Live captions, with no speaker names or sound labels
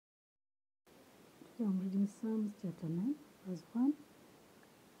I'm reading Psalms chapter 9, verse 1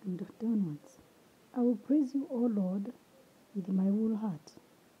 and downwards. I will praise you, O Lord, with my whole heart.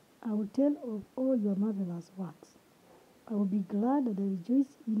 I will tell of all your marvelous works. I will be glad and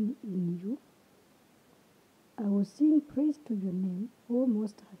rejoice in you. I will sing praise to your name, O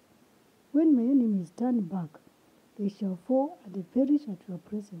Most High. When my enemies turn back, they shall fall and perish at your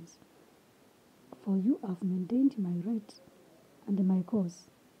presence. For you have maintained my right and my cause.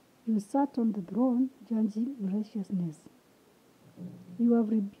 You sat on the throne, judging righteousness. You have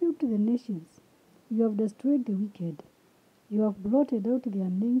rebuked the nations. You have destroyed the wicked. You have blotted out their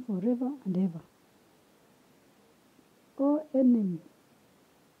name forever and ever. All enemy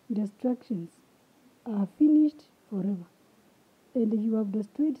destructions are finished forever, and you have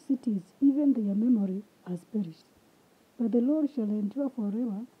destroyed cities, even their memory has perished. But the Lord shall endure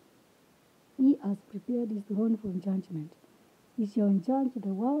forever. He has prepared his throne for judgment. He shall judge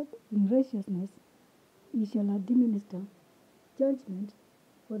the world in righteousness. He shall administer judgment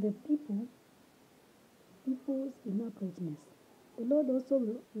for the peoples in uprightness. The Lord also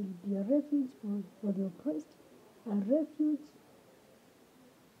will be a refuge for the oppressed, a refuge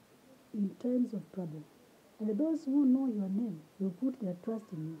in times of trouble. And those who know your name will put their trust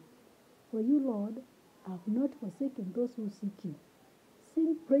in you. For you, Lord, have not forsaken those who seek you.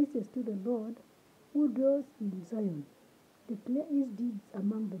 Sing praises to the Lord who dwells in Zion. Declare his deeds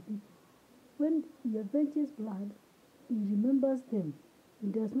among the people. When he avenges blood, he remembers them. He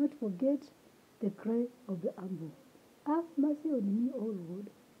does not forget the cry of the humble. Have mercy on me, O Lord.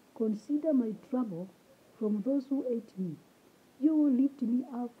 Consider my trouble from those who hate me. You will lift me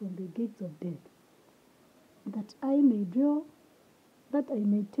up from the gates of death, that I may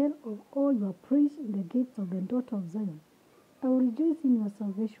tell of all your praise in the gates of the daughter of Zion. I will rejoice in your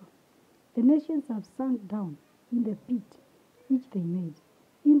salvation. The nations have sunk down in the pit which they made,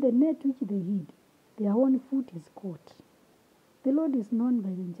 in the net which they hid. Their own foot is caught. The Lord is known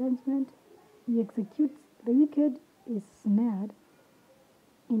by the judgment. He executes the wicked is snared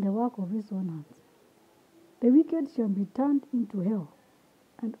in the work of his own hands. The wicked shall be turned into hell,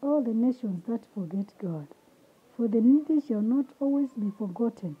 and all the nations that forget God. For the needy shall not always be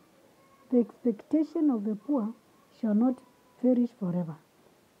forgotten. The expectation of the poor shall not perish forever.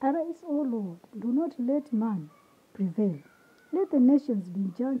 Arise, O Lord, do not let man prevail. Let the nations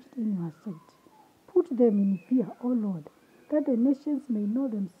be judged in your sight. Put them in fear, O Lord, that the nations may know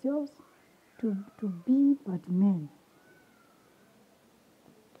themselves to be but men.